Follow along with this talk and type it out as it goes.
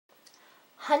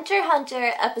Hunter x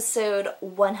Hunter episode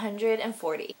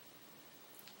 140.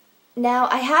 Now,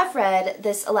 I have read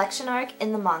this election arc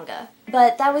in the manga,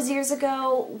 but that was years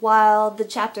ago while the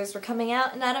chapters were coming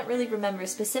out, and I don't really remember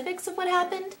specifics of what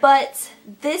happened. But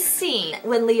this scene,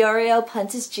 when Leorio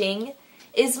punches Ging,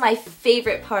 is my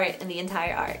favorite part in the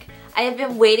entire arc. I have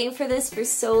been waiting for this for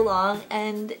so long,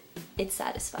 and it's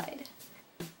satisfied.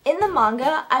 In the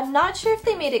manga, I'm not sure if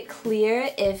they made it clear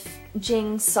if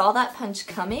Ging saw that punch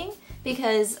coming,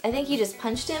 because I think he just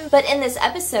punched him, but in this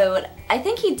episode, I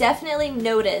think he definitely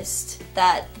noticed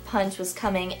that the punch was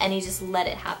coming and he just let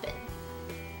it happen.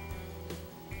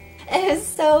 It was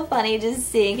so funny just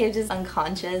seeing him just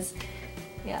unconscious.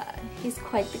 Yeah, he's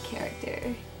quite the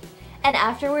character. And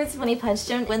afterwards, when he punched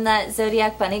him, when that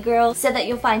Zodiac Bunny girl said that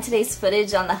you'll find today's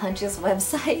footage on the Hunter's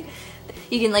website,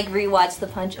 you can like rewatch the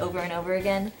punch over and over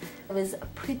again. It was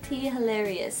pretty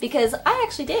hilarious because I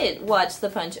actually did watch the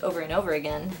punch over and over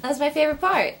again. That was my favorite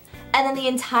part. And then the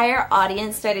entire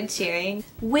audience started cheering,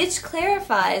 which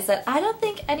clarifies that I don't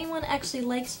think anyone actually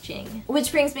likes Ging.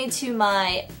 Which brings me to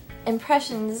my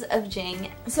impressions of Ging.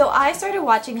 So I started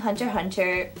watching Hunter x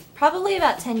Hunter probably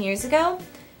about 10 years ago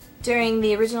during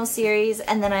the original series,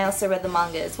 and then I also read the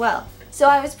manga as well. So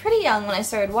I was pretty young when I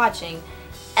started watching,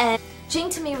 and Ging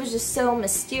to me was just so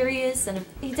mysterious, and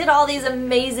he did all these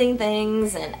amazing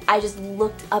things, and I just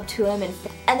looked up to him.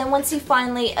 And then once he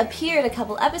finally appeared a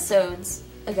couple episodes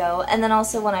ago, and then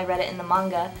also when I read it in the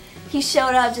manga, he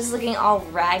showed up just looking all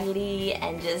raggedy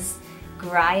and just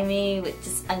grimy, with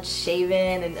just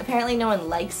unshaven, and apparently no one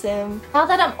likes him. Now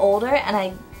that I'm older and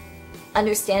I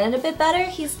understand it a bit better,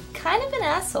 he's kind of an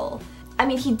asshole. I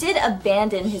mean, he did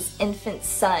abandon his infant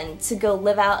son to go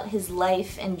live out his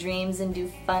life and dreams and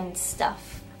do fun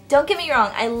stuff. Don't get me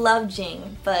wrong, I love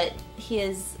Ging, but he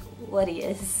is what he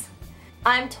is.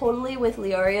 I'm totally with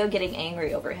Leorio getting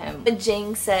angry over him, but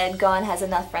Ging said Gon has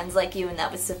enough friends like you and that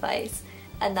would suffice.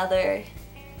 Another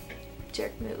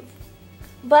jerk move.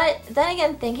 But then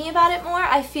again, thinking about it more,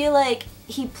 I feel like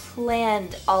he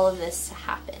planned all of this to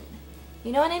happen.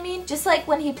 You know what I mean? Just like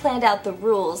when he planned out the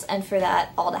rules and for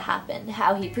that all to happen,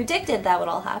 how he predicted that would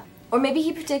all happen. Or maybe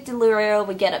he predicted Leorio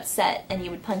would get upset and he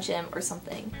would punch him or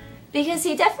something. Because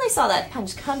he definitely saw that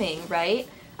punch coming, right?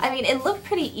 I mean, it looked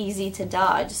pretty easy to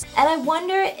dodge. And I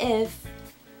wonder if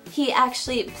he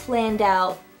actually planned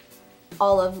out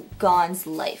all of Gon's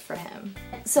life for him.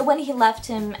 So when he left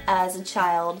him as a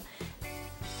child,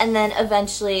 and then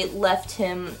eventually left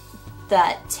him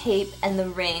that tape and the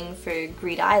ring for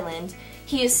Greed Island,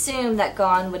 he assumed that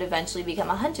Gon would eventually become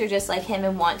a hunter just like him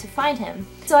and want to find him.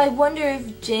 So I wonder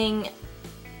if Ging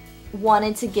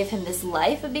wanted to give him this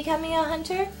life of becoming a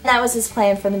hunter. That was his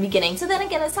plan from the beginning. So then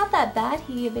again, it's not that bad.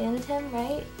 He abandoned him,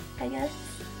 right? I guess.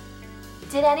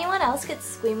 Did anyone else get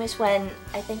squeamish when,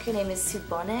 I think her name is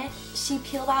Subone, she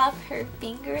peeled off her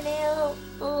fingernail?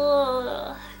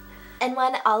 Ugh. And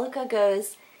when Aluka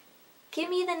goes, "Give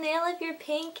me the nail of your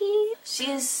pinky?" She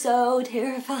is so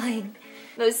terrifying.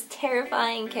 Most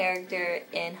terrifying character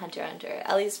in Hunter x Hunter,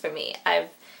 at least for me. I've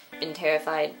been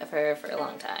terrified of her for a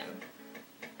long time.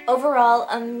 Overall,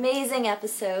 amazing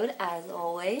episode, as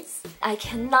always. I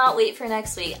cannot wait for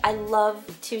next week. I love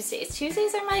Tuesdays.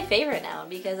 Tuesdays are my favorite now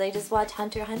because I just watch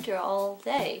Hunter x Hunter all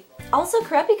day. Also,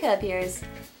 Kurapika appears.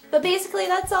 But basically,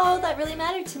 that's all that really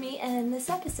mattered to me in this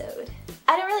episode.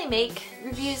 I don't really make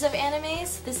reviews of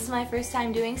animes. This is my first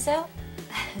time doing so.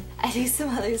 I do some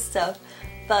other stuff,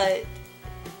 but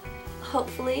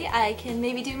hopefully I can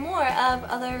maybe do more of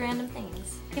other random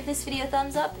things. Give this video a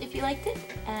thumbs up if you liked it,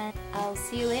 and I'll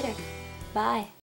see you later. Bye.